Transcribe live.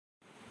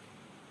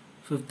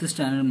5th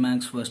standard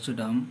maths first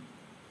term.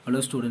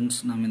 Hello students,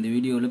 நாம் இந்த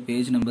வீடியோல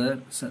page number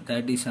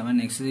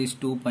 37 exercise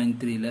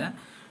 2.3 ல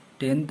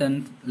 10th and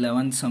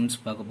 11th sums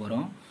பார்க்க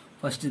போறோம்.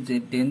 First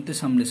 10th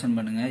sum listen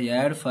பண்ணுங்க.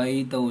 Add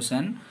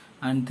 5000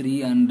 and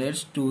 300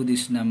 to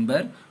this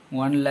number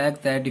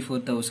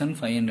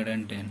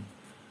 1,34,510.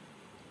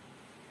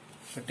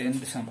 So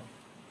 10th sum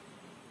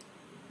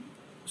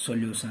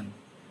solution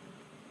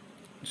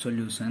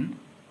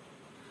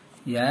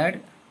add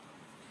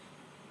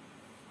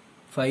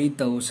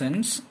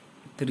 5,000s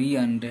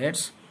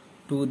 300s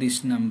to this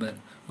number.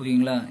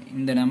 ஓகேங்களா,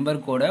 இந்த number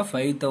கூட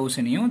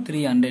 5,000யும்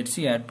 300s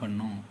ஆட்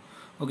பண்ணும்.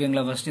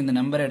 ஓகேங்களா, ஃபர்ஸ்ட் இந்த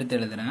நம்பர் எடுத்து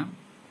எழுதுறேன்.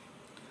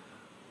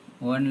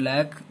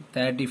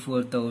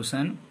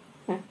 1,34,000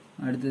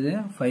 அடுத்தது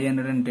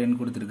 510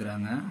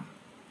 கொடுத்துருக்குறாங்க.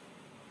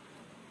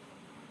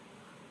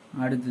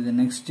 அடுத்தது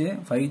நெக்ஸ்ட்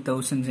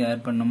 5,000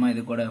 ஆட் பண்ணுமா,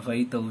 இது கூட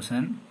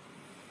 5,000.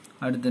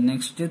 அடுத்து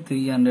நெக்ஸ்ட்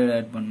 300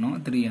 ஆட் பண்ணோம்,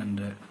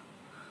 300.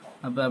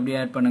 அப்போ அப்படியே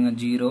ஆட் பண்ணுங்க.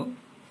 0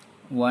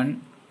 1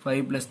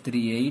 5 plus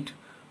 3 8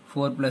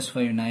 4 plus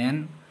 5 9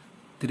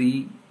 3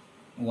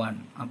 1.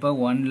 அப்போ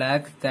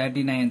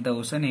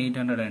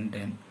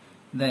 1,39,810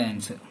 the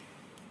answer.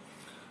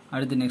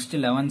 அடுத்து நெக்ஸ்ட்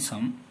 11th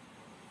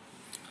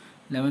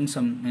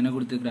sum என்ன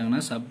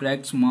கொடுத்துருக்காங்கன்னா,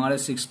 subtract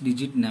smallest 6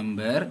 digit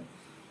number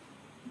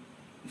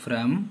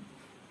from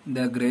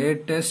the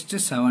greatest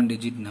 7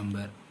 digit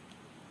number.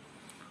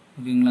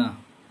 ஓகேங்களா,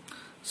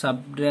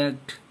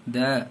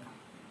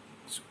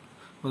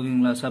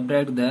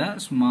 subtract the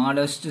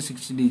smallest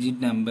 6 digit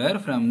number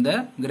from the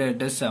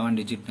greatest 7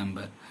 digit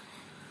number.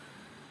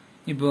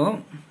 இப்போ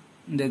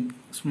இந்த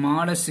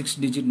smallest 6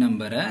 digit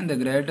நம்பரை இந்த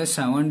greatest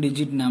 7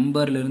 digit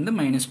நம்பர்ல இருந்து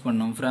மைனஸ்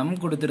பண்ணோம். from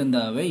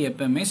கொடுத்திருந்தாவே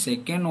எப்பவுமே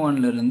செகண்ட்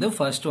ஒன்ல இருந்து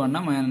ஃபர்ஸ்ட் ஒன்னை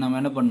நம்ம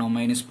என்ன பண்ணோம்,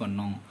 மைனஸ்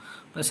பண்ணோம்.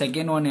 இப்போ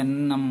செகண்ட் ஒன்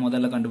என்ன நம்ம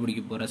முதல்ல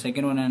கண்டுபிடிக்க போறோம்.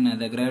 செகண்ட் ஒன் என்ன,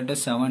 the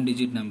greatest 7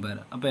 digit நம்பர்.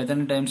 அப்போ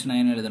எத்தனை டைம்ஸ்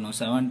 9 எழுதணும்,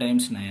 7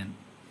 times 9.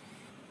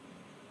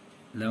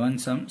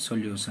 11th sum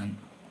solution.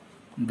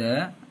 The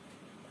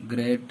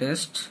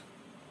greatest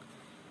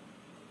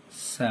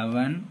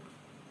 7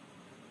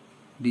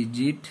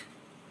 digit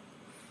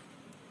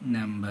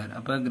number.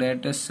 அப்போ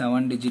greatest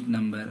 7 digit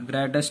number.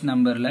 greatest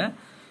numberல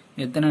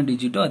எத்தனை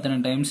டிஜிட்டோ அத்தனை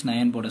டைம்ஸ்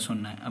 9 போட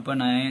சொன்னேன். அப்போ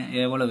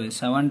எவ்வளவு,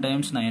 7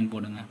 times 9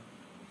 போடுங்க.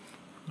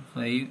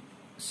 5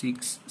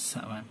 6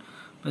 7.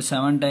 இப்போ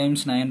 7 times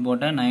 9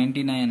 போட்டால்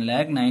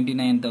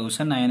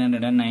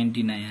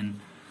 99,99,999.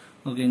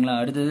 ஓகேங்களா,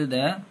 அடுத்தது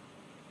the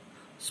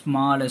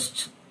smallest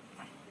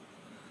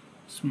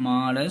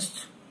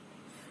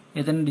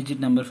எத்தனை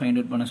டிஜிட் நம்பர் ஃபைண்ட்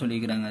அவுட் பண்ண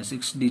சொல்லிக்கிறாங்க,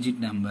 6 digit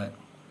நம்பர்.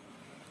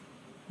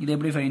 இது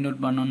எப்படி ஃபைண்ட்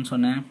அவுட் பண்ணணும்னு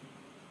சொன்னேன்.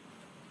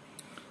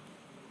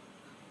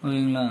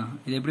 ஓகேங்களா,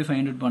 இது எப்படி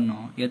ஃபைண்ட் அவுட்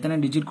பண்ணோம், எத்தனை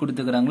டிஜிட்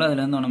கொடுத்துக்கிறாங்களோ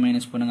அதுலேருந்து ஒன்று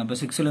மைனஸ் பண்ணுங்க. அப்போ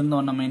 6லேருந்து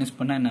ஒன்று மைனஸ்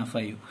பண்ணால் என்ன,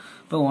 5.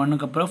 இப்போ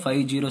 1க்கு அப்புறம்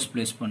 5 zeros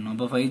பிளேஸ் பண்ணணும்.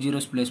 அப்போ 5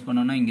 zeros பிளேஸ்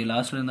பண்ணோன்னா இங்கே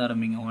லாஸ்ட்லேருந்து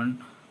ஆரம்பிங்க. 1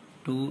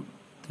 2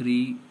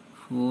 3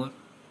 4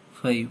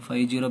 5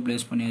 5 0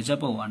 பிளேஸ் பண்ணியாச்சு.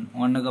 அப்போ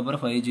 1க்கு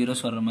அப்புறம் 5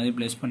 zeros வர்ற மாதிரி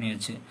பிளேஸ்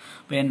பண்ணியாச்சு.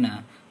 இப்போ என்ன,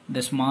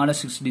 the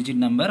smallest 6 digit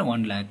number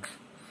 1 lakh.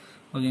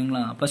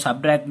 ஓகேங்களா, அப்போ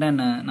சப்ட்ராக்ட்னா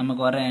என்ன,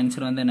 நமக்கு வர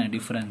ஆன்சர் வந்து என்ன,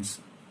 டிஃபரன்ஸ்.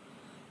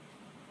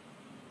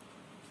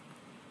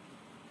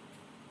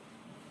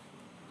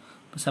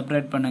 இப்போ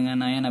சப்ட்ராக்ட் பண்ணுங்க.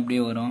 9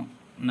 அப்படியே வரும்,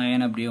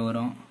 9 அப்படியே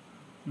வரும்,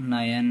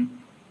 9.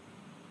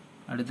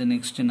 அடுத்து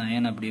நெக்ஸ்ட்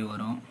 9 அப்படியே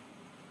வரும்,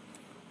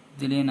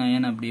 இதுலேயே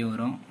 9 அப்படியே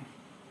வரும்.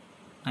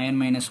 9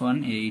 minus 1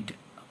 8.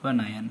 அப்போ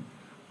 9.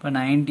 இப்போ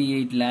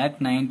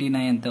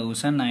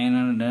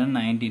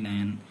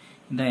 98,99,999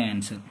 இந்த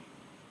answer.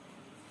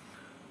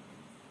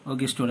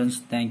 Okay students,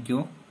 thank you.